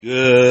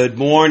Good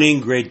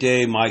morning, great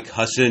day. Mike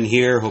Husson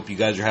here. Hope you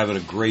guys are having a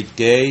great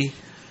day.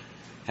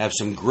 Have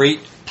some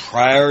great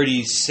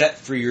priorities set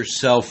for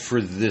yourself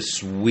for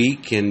this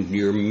week and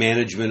your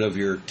management of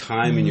your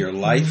time in your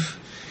life.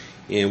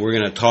 And we're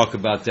going to talk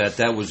about that.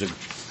 That was a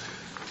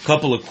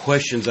couple of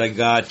questions I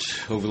got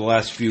over the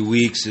last few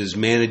weeks is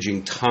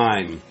managing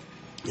time.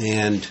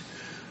 And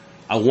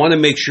I want to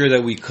make sure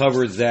that we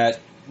cover that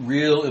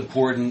real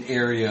important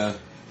area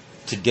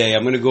today.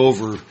 I'm going to go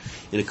over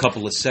in a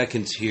couple of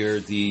seconds here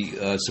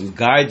some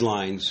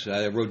guidelines.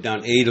 I wrote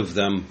down 8 of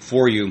them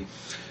for you.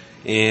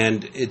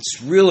 And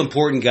it's real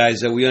important,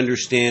 guys, that we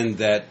understand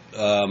that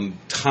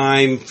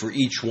time for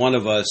each one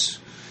of us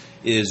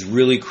is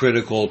really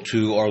critical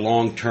to our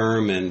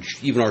long-term and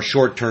even our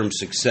short-term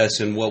success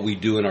in what we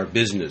do in our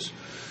business.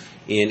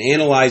 In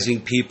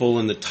analyzing people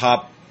in the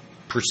top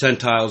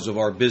percentiles of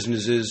our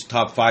businesses,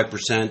 top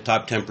 5%,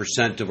 top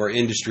 10% of our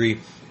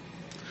industry,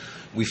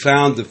 we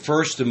found the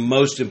first and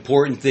most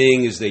important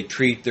thing is they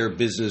treat their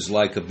business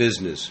like a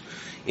business.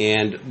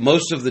 And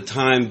most of the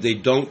time they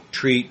don't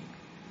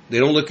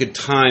look at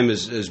time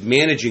as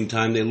managing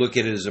time, they look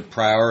at it as a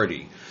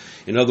priority.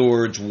 In other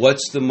words,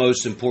 what's the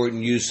most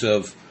important use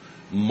of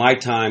my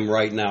time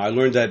right now? I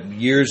learned that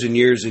years and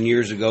years and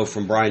years ago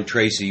from Brian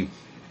Tracy,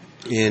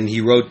 and he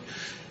wrote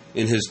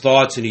in his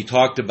thoughts, and he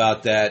talked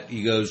about that.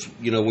 He goes,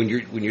 when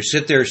you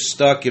sit there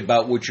stuck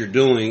about what you're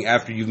doing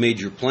after you've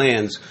made your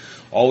plans,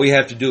 all we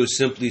have to do is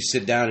simply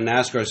sit down and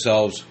ask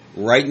ourselves,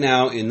 right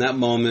now, in that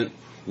moment,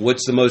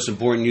 what's the most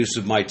important use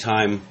of my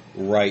time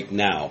right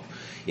now?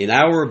 In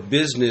our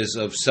business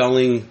of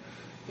selling,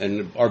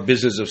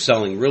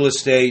 real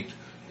estate,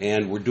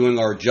 and we're doing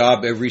our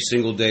job every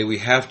single day, we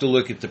have to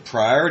look at the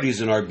priorities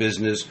in our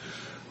business,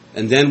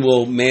 and then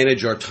we'll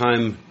manage our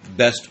time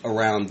best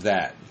around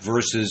that,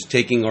 versus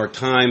taking our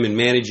time and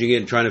managing it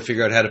and trying to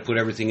figure out how to put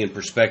everything in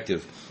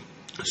perspective.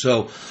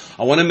 So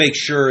I want to make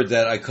sure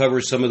that I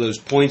cover some of those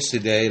points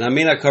today, and I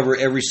may not cover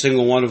every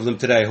single one of them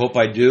today. I hope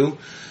I do.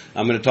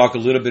 I'm going to talk a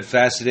little bit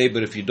fast today,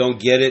 but if you don't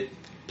get it,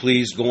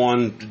 please go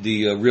on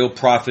the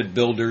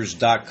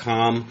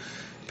realprofitbuilders.com,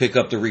 pick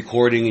up the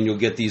recording, and you'll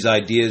get these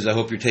ideas. I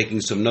hope you're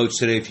taking some notes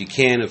today if you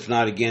can. If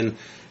not, again,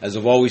 as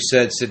I've always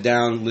said, sit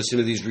down, listen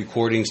to these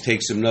recordings,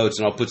 take some notes,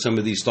 and I'll put some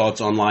of these thoughts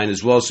online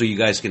as well so you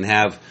guys can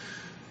have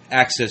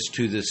access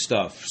to this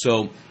stuff.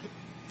 So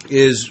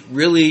is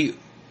really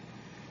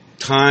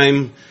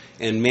time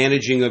and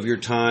managing of your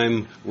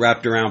time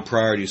wrapped around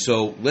priorities.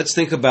 So let's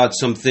think about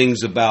some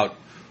things about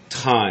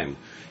time.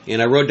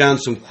 And I wrote down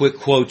some quick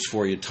quotes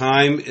for you.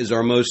 Time is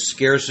our most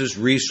scarcest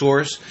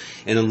resource,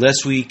 and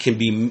unless it can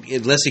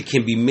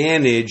be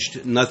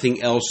managed,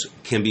 nothing else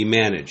can be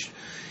managed.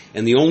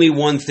 And the only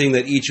one thing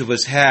that each of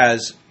us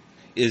has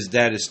is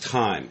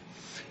time.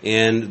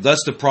 And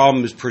thus the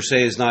problem is per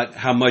se is not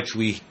how much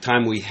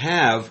time we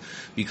have,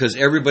 because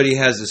everybody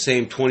has the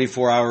same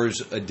 24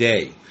 hours a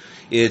day.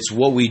 It's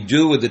what we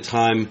do with the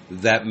time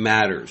that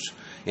matters.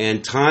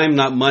 And time,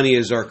 not money,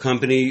 is our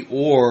company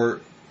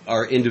or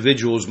our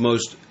individual's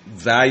most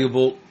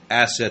valuable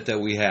asset that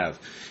we have.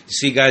 You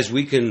see, guys,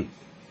 we can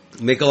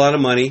make a lot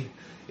of money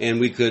and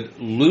we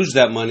could lose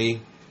that money.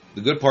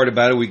 The good part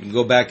about it, we can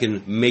go back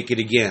and make it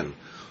again.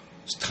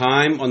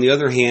 Time, on the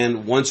other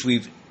hand, once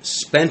we've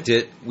spent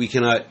it, we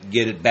cannot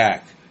get it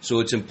back. So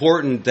it's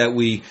important that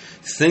we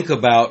think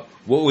about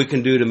what we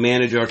can do to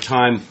manage our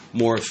time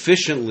more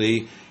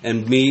efficiently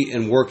and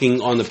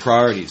working on the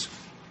priorities.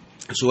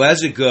 So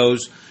as it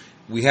goes,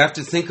 we have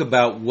to think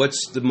about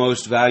what's the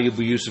most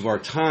valuable use of our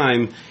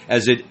time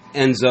as it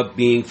ends up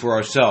being for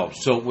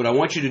ourselves. So what I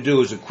want you to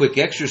do is a quick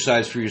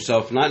exercise for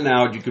yourself, not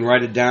now, you can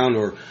write it down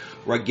or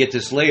get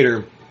this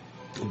later,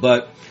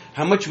 but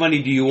how much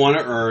money do you want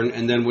to earn?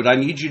 And then what I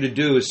need you to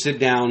do is sit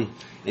down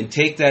and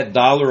take that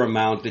dollar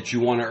amount that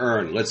you want to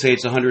earn. Let's say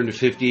it's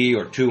 $150,000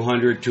 or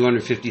 $200,000,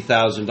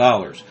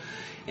 $250,000.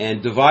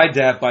 And divide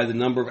that by the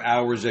number of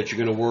hours that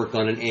you're going to work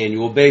on an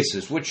annual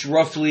basis, which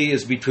roughly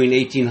is between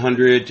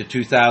 1,800 to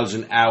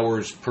 2,000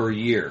 hours per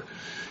year.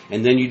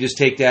 And then you just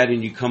take that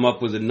and you come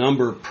up with a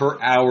number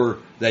per hour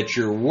that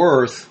you're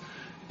worth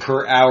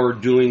per hour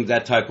doing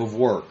that type of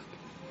work.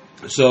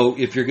 So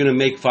if you're going to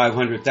make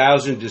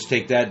 500,000, just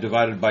take that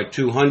divided by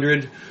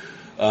 2,000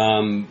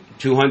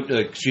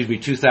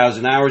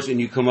 hours, and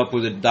you come up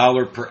with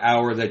 $1 per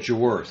hour that you're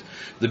worth.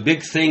 The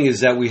big thing is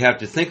that we have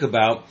to think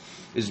about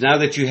is now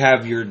that you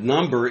have your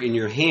number in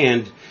your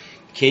hand,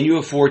 can you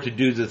afford to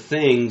do the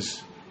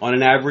things on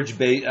an average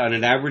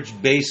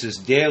basis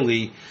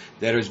daily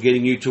that is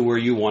getting you to where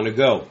you want to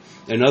go?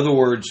 In other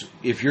words,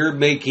 if you're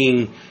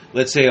making,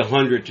 let's say,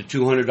 $100 to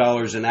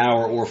 $200 an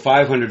hour or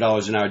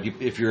 $500 an hour,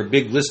 if you're a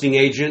big listing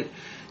agent,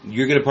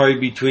 you're going to probably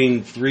be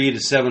between $300 to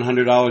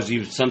 $700,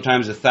 even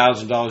sometimes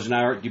 $1,000 an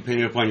hour,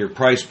 depending upon your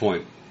price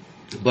point.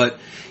 But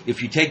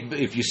if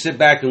you sit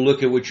back and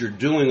look at what you're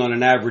doing on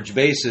an average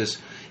basis,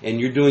 and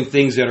you're doing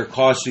things that are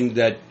costing,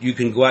 that you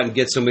can go out and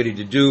get somebody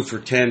to do for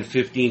 10,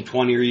 15,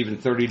 20, or even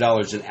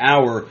 $30 an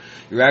hour,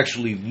 you're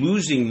actually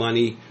losing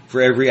money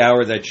for every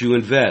hour that you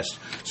invest.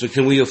 So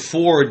can we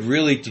afford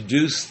really to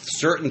do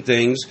certain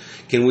things?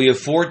 Can we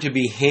afford to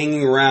be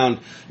hanging around,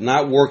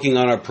 not working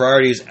on our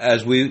priorities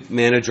as we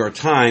manage our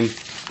time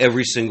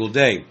every single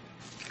day?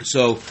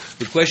 So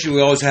the question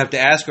we always have to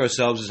ask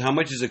ourselves is, how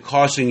much is it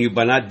costing you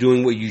by not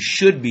doing what you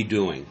should be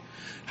doing?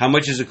 How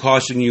much is it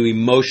costing you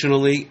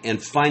emotionally and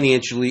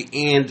financially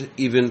and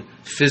even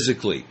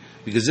physically?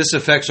 Because this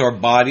affects our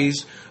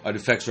bodies, it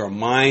affects our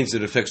minds,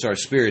 it affects our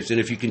spirits. And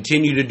if you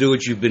continue to do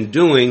what you've been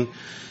doing,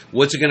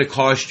 what's it going to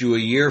cost you a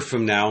year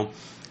from now,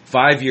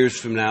 5 years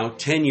from now,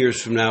 10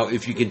 years from now,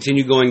 if you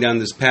continue going down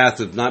this path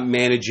of not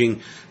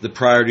managing the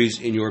priorities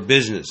in your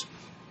business?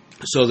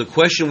 So the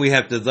question we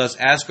have to thus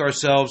ask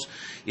ourselves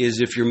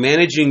is, if you're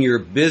managing your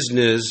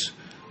business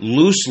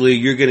loosely,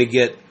 you're going to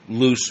get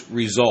loose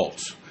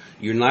results.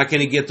 You're not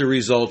going to get the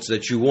results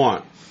that you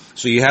want.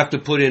 So you have to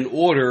put in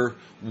order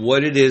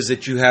what it is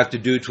that you have to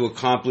do to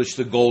accomplish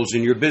the goals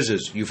in your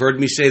business. You've heard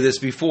me say this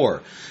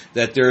before,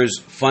 that there's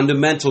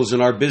fundamentals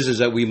in our business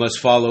that we must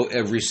follow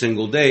every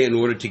single day in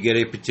order to get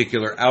a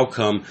particular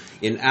outcome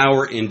in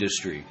our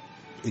industry.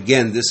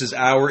 Again, this is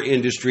our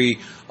industry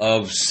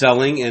of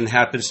selling, and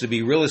happens to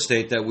be real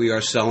estate that we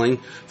are selling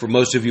for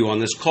most of you on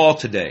this call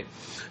today.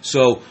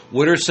 So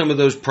what are some of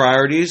those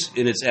priorities?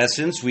 In its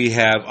essence, we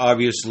have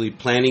obviously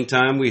planning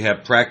time, we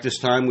have practice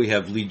time, we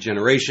have lead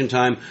generation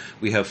time,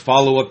 we have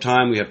follow-up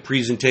time, we have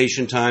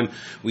presentation time,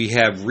 we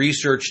have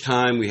research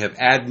time, we have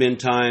admin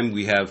time,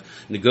 we have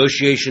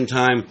negotiation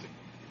time.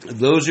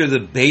 Those are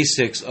the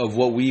basics of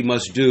what we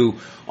must do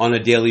on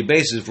a daily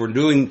basis. If we're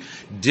doing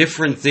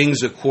different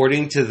things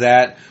according to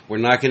that, we're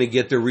not going to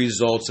get the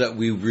results that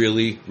we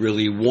really,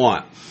 really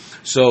want.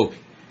 So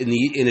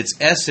in its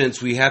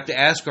essence, we have to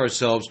ask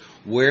ourselves,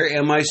 where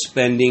am I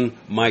spending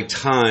my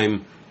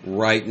time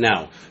right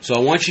now? So I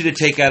want you to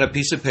take out a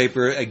piece of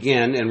paper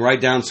again and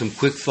write down some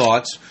quick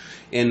thoughts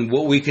and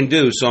what we can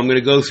do. So I'm going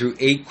to go through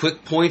 8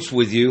 quick points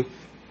with you,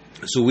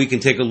 so we can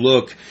take a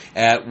look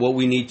at what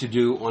we need to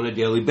do on a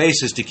daily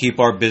basis to keep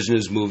our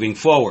business moving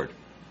forward.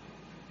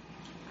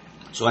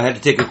 So I had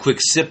to take a quick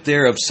sip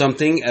there of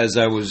something as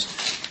I was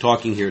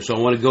talking here. So I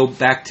want to go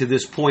back to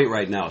this point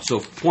right now. So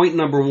point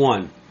number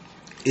 1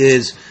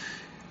 is,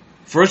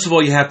 first of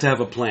all, you have to have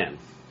a plan.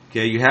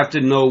 Okay, you have to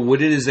know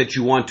what it is that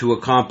you want to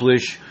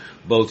accomplish,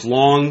 both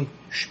long,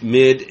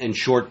 mid, and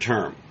short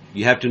term.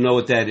 You have to know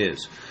what that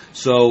is.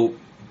 So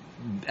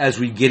as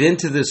we get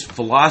into this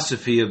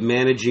philosophy of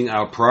managing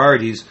our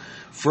priorities,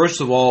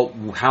 first of all,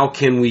 how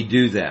can we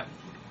do that?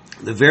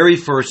 The very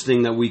first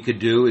thing that we could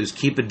do is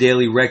keep a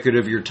daily record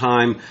of your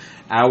time,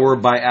 hour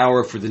by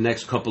hour, for the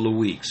next couple of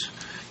weeks.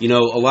 You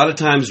know, a lot of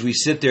times we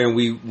sit there and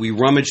we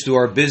rummage through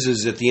our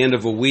business at the end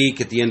of a week,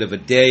 at the end of a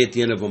day, at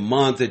the end of a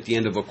month, at the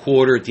end of a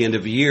quarter, at the end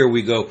of a year.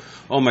 We go,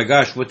 oh my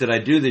gosh, what did I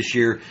do this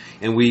year?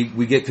 And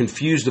we get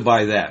confused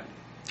by that.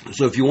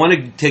 So if you want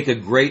to take a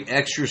great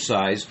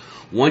exercise,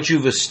 once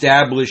you've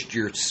established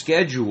your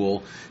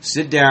schedule,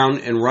 sit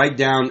down and write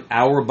down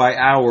hour by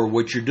hour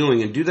what you're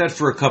doing, and do that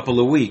for a couple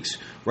of weeks.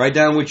 Write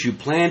down what you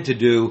plan to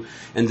do,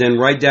 and then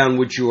write down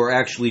what you are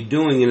actually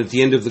doing. And at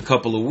the end of the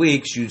couple of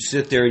weeks, you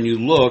sit there and you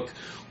look,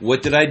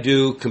 what did I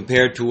do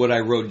compared to what I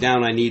wrote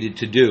down I needed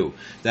to do?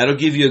 That'll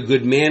give you a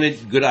good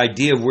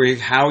idea of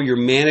how you're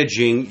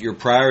managing your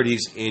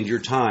priorities and your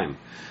time.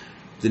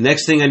 The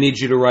next thing I need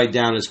you to write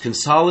down is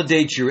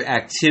consolidate your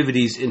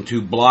activities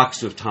into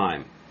blocks of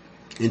time.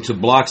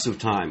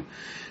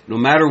 No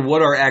matter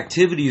what our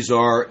activities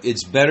are,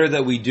 it's better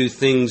that we do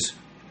things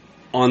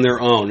on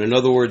their own. In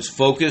other words,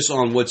 focus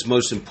on what's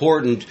most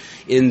important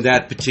in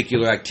that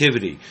particular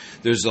activity.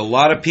 There's a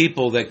lot of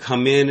people that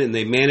come in and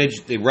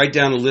they write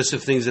down a list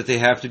of things that they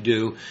have to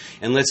do,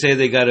 and let's say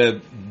they got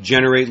to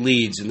generate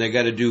leads, and they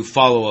got to do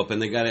follow-up,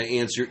 and they got to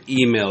answer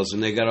emails,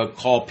 and they got to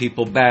call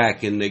people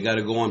back, and they got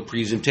to go on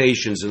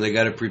presentations, and they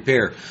got to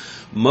prepare.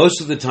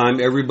 Most of the time,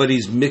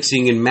 everybody's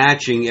mixing and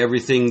matching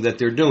everything that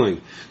they're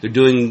doing. They're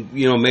doing,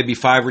 maybe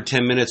 5 or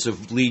 10 minutes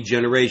of lead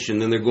generation.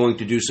 Then they're going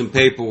to do some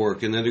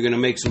paperwork, and then they're going to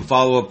make some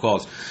follow-up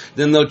calls.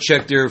 Then they'll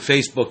check their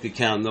Facebook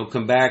account, and they'll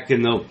come back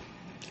and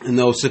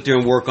they'll sit there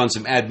and work on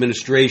some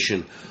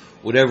administration,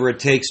 whatever it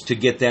takes to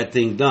get that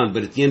thing done.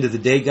 But at the end of the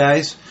day,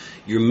 guys,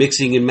 you're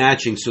mixing and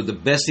matching. So the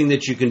best thing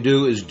that you can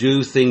do is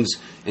do things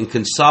and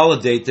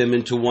consolidate them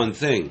into one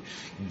thing.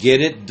 Get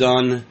it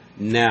done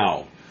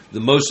now. The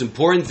most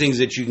important things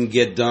that you can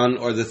get done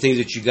are the things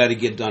that you got to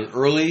get done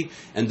early,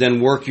 and then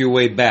work your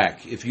way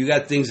back. If you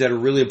got things that are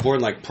really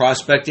important, like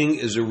prospecting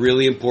is a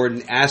really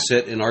important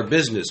asset in our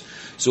business.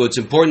 So it's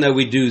important that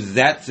we do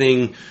that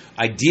thing,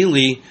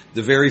 ideally,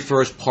 the very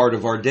first part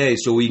of our day,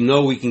 so we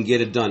know we can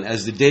get it done.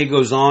 As the day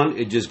goes on,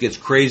 it just gets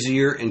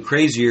crazier and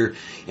crazier,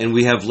 and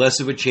we have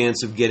less of a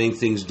chance of getting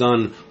things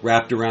done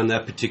wrapped around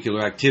that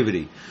particular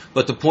activity.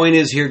 But the point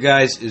is here,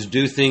 guys, is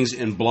do things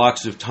in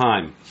blocks of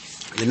time.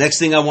 The next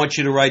thing I want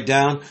you to write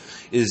down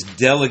is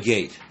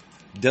delegate.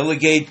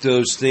 Delegate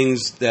those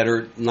things that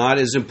are not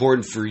as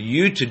important for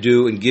you to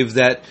do and give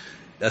that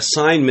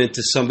assignment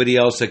to somebody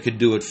else that could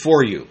do it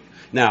for you.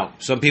 Now,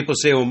 some people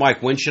say, well,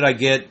 Mike, when should I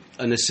get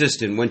an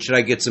assistant? When should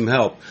I get some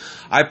help?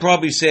 I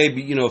probably say,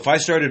 if I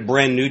started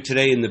brand new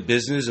today in the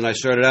business and I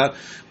started out,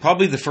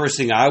 probably the first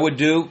thing I would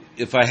do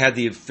if I had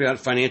the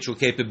financial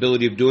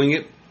capability of doing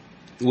it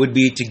would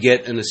be to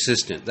get an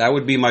assistant. That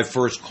would be my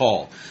first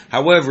call.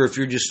 However, if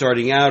you're just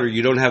starting out or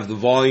you don't have the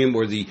volume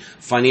or the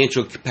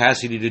financial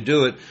capacity to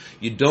do it,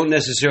 you don't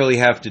necessarily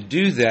have to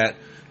do that.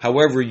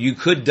 However, you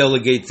could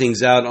delegate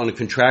things out on a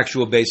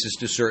contractual basis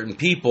to certain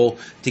people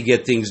to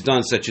get things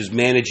done, such as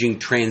managing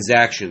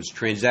transactions,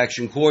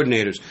 transaction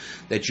coordinators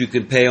that you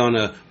can pay on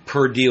a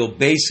per deal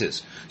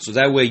basis. So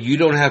that way you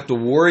don't have to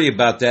worry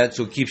about that,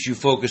 so it keeps you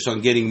focused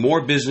on getting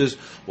more business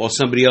while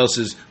somebody else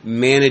is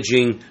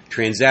managing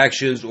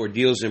transactions or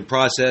deals in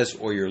process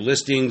or your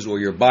listings or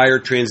your buyer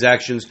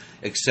transactions,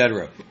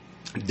 etc.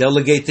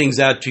 Delegate things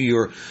out to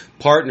your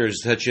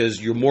partners, such as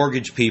your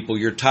mortgage people,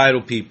 your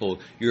title people,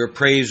 your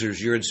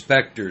appraisers, your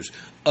inspectors,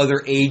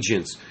 other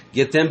agents.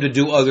 Get them to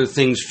do other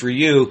things for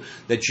you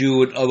that you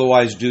would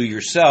otherwise do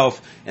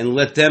yourself, and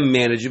let them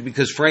manage it,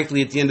 because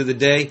frankly, at the end of the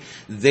day,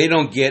 they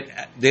don't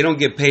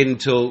get paid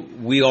until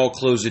we all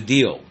close a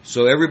deal.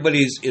 So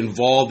everybody's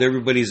involved,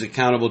 everybody's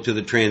accountable to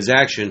the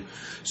transaction.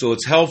 So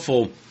it's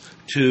helpful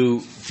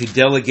to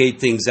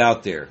delegate things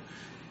out there.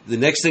 The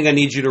next thing I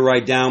need you to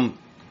write down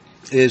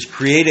is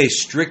create a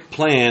strict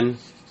plan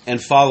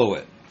and follow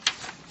it.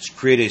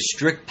 Create a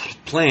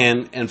strict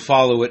plan and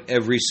follow it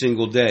every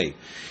single day.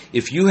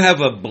 If you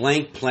have a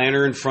blank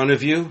planner in front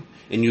of you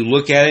and you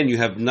look at it and you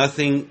have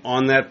nothing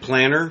on that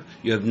planner,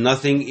 you have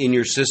nothing in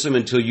your system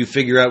until you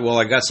figure out, well,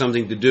 I got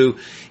something to do,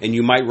 and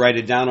you might write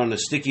it down on a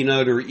sticky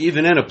note or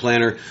even in a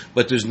planner,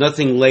 but there's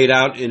nothing laid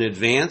out in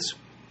advance,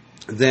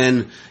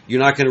 then you're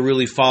not going to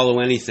really follow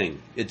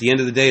anything. At the end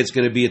of the day, it's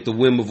going to be at the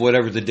whim of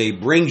whatever the day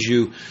brings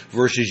you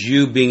versus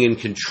you being in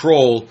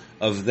control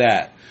of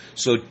that.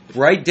 So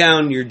write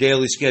down your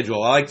daily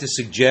schedule. I like to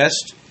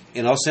suggest,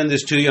 and I'll send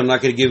this to you, I'm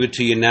not going to give it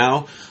to you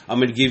now. I'm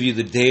going to give you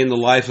the day in the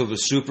life of a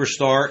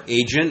superstar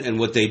agent and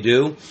what they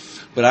do.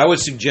 But I would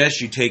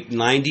suggest you take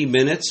 90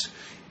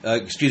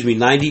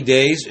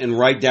 days and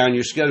write down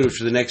your schedule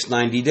for the next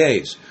 90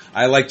 days.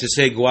 I like to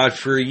say go out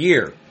for a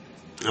year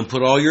and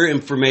put all your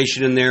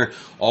information in there,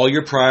 all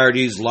your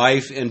priorities,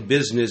 life and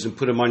business, and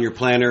put them on your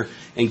planner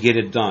and get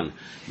it done.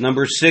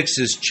 Number 6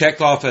 is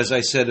check off, as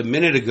I said a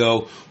minute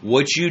ago,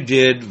 what you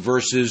did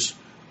versus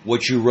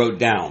what you wrote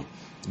down.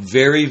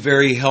 Very,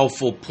 very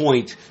helpful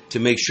point to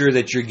make sure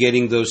that you're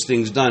getting those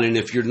things done. And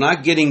if you're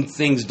not getting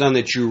things done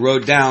that you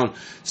wrote down,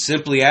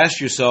 simply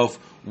ask yourself,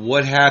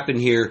 what happened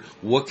here?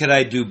 What could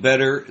I do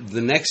better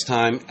the next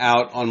time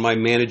out on my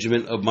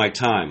management of my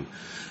time?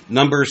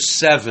 Number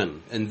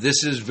 7, and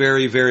this is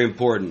very, very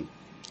important,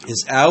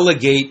 is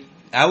allocate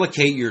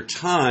your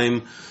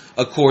time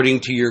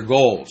according to your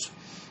goals.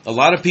 A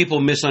lot of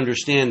people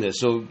misunderstand this.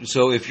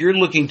 So if you're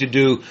looking to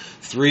do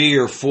 3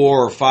 or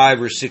 4 or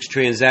 5 or 6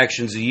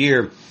 transactions a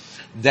year,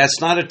 that's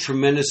not a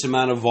tremendous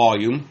amount of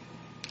volume.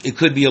 It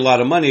could be a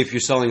lot of money if you're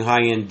selling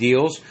high-end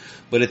deals,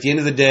 but at the end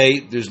of the day,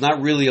 there's not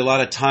really a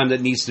lot of time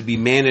that needs to be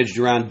managed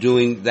around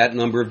doing that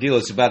number of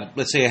deals. It's about,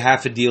 let's say, a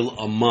half a deal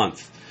a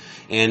month.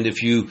 And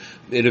if you're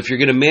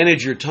going to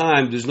manage your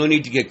time, there's no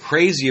need to get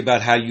crazy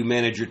about how you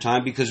manage your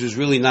time, because there's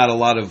really not a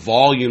lot of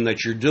volume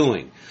that you're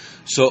doing.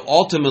 So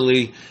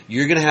ultimately,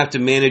 you're going to have to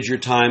manage your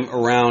time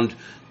around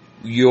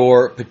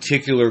your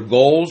particular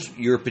goals,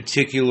 your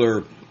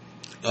particular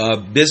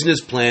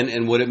business plan,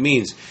 and what it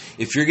means.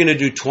 If you're going to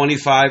do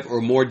 25 or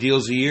more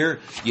deals a year,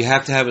 you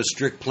have to have a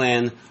strict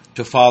plan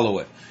to follow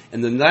it.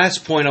 And the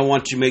last point I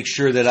want to make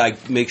sure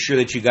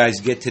that you guys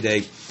get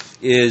today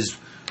is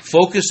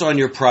focus on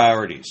your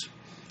priorities.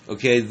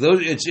 Okay,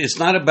 it's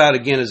not about,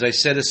 again, as I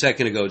said a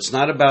second ago, it's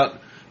not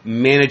about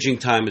managing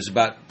time, it's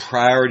about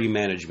priority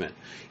management.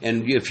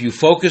 And if you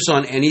focus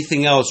on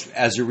anything else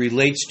as it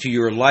relates to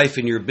your life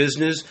and your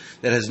business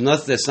that's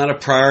not a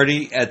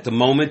priority at the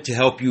moment to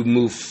help you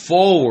move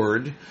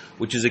forward,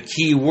 which is a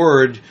key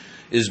word,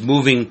 is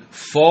moving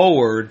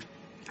forward,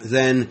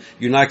 then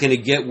you're not going to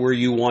get where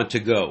you want to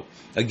go.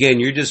 Again,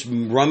 you're just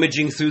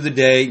rummaging through the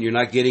day, and you're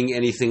not getting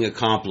anything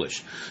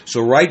accomplished.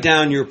 So write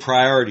down your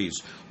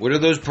priorities. What are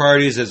those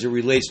priorities as it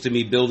relates to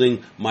me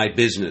building my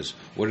business?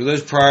 What are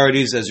those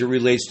priorities as it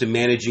relates to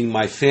managing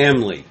my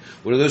family?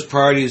 What are those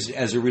priorities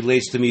as it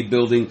relates to me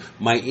building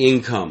my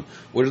income?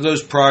 What are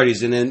those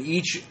priorities? And then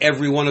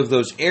every one of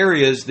those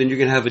areas, then you're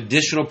going to have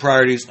additional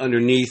priorities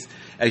underneath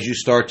as you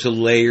start to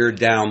layer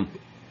down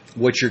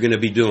what you're going to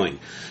be doing.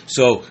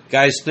 So,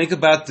 guys, think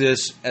about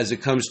this as it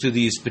comes to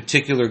these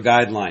particular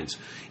guidelines.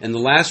 And the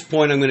last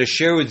point I'm going to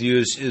share with you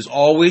is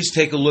always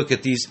take a look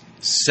at these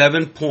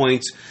 7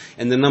 points,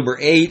 and the number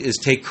 8 is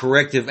take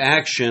corrective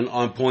action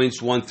on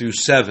points 1 through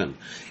 7.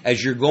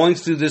 As you're going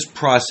through this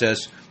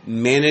process,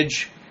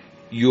 manage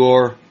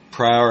your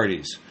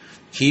priorities.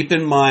 Keep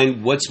in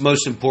mind what's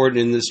most important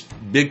in this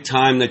big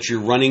time that you're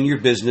running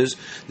your business,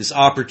 this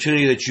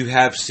opportunity that you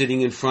have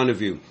sitting in front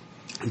of you.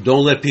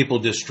 Don't let people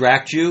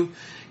distract you.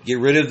 Get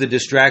rid of the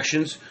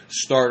distractions.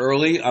 Start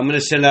early. I'm going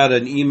to send out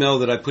an email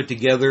that I put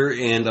together,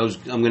 and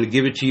I'm going to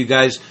give it to you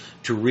guys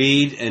to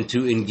read and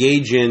to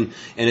engage in.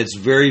 And it's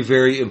very,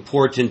 very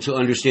important to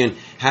understand,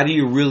 how do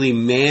you really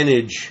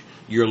manage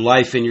your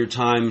life and your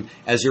time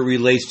as it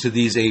relates to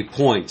these 8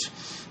 points.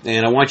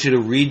 And I want you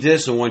to read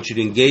this. I want you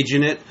to engage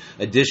in it.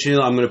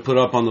 Additionally, I'm going to put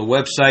up on the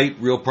website,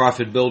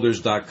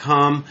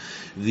 realprofitbuilders.com,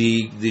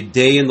 the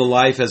day in the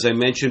life, as I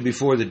mentioned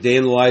before, the day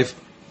in the life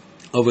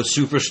of a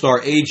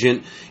superstar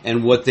agent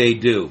and what they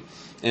do.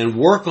 And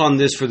work on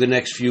this for the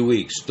next few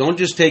weeks. Don't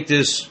just take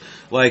this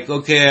like,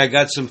 okay, I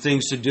got some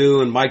things to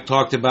do, and Mike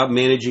talked about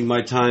managing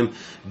my time.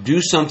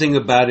 Do something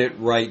about it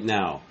right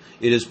now.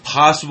 It is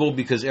possible,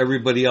 because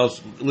everybody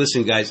else,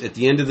 listen guys, at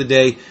the end of the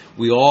day,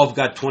 we all have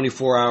got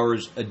 24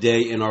 hours a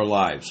day in our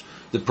lives.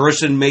 The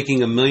person making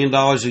 $1 million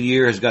a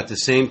year has got the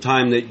same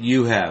time that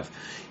you have.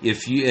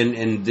 If you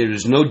and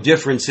there's no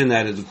difference in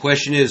that. The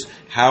question is,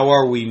 how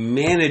are we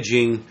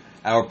managing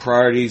our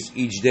priorities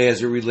each day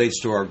as it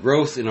relates to our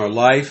growth in our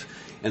life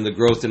and the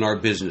growth in our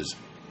business?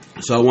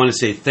 So I want to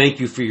say thank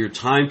you for your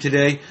time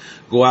today.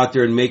 Go out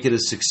there and make it a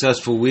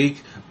successful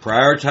week.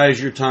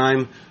 Prioritize your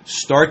time.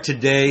 Start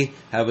today.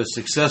 Have a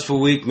successful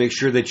week. Make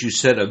sure that you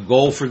set a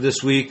goal for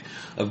this week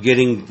of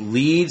getting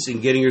leads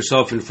and getting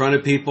yourself in front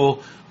of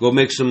people. Go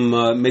make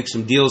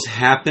some deals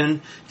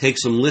happen. Take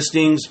some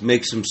listings.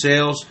 Make some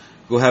sales.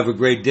 Go have a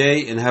great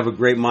day and have a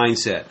great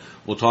mindset.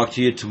 We'll talk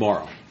to you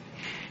tomorrow.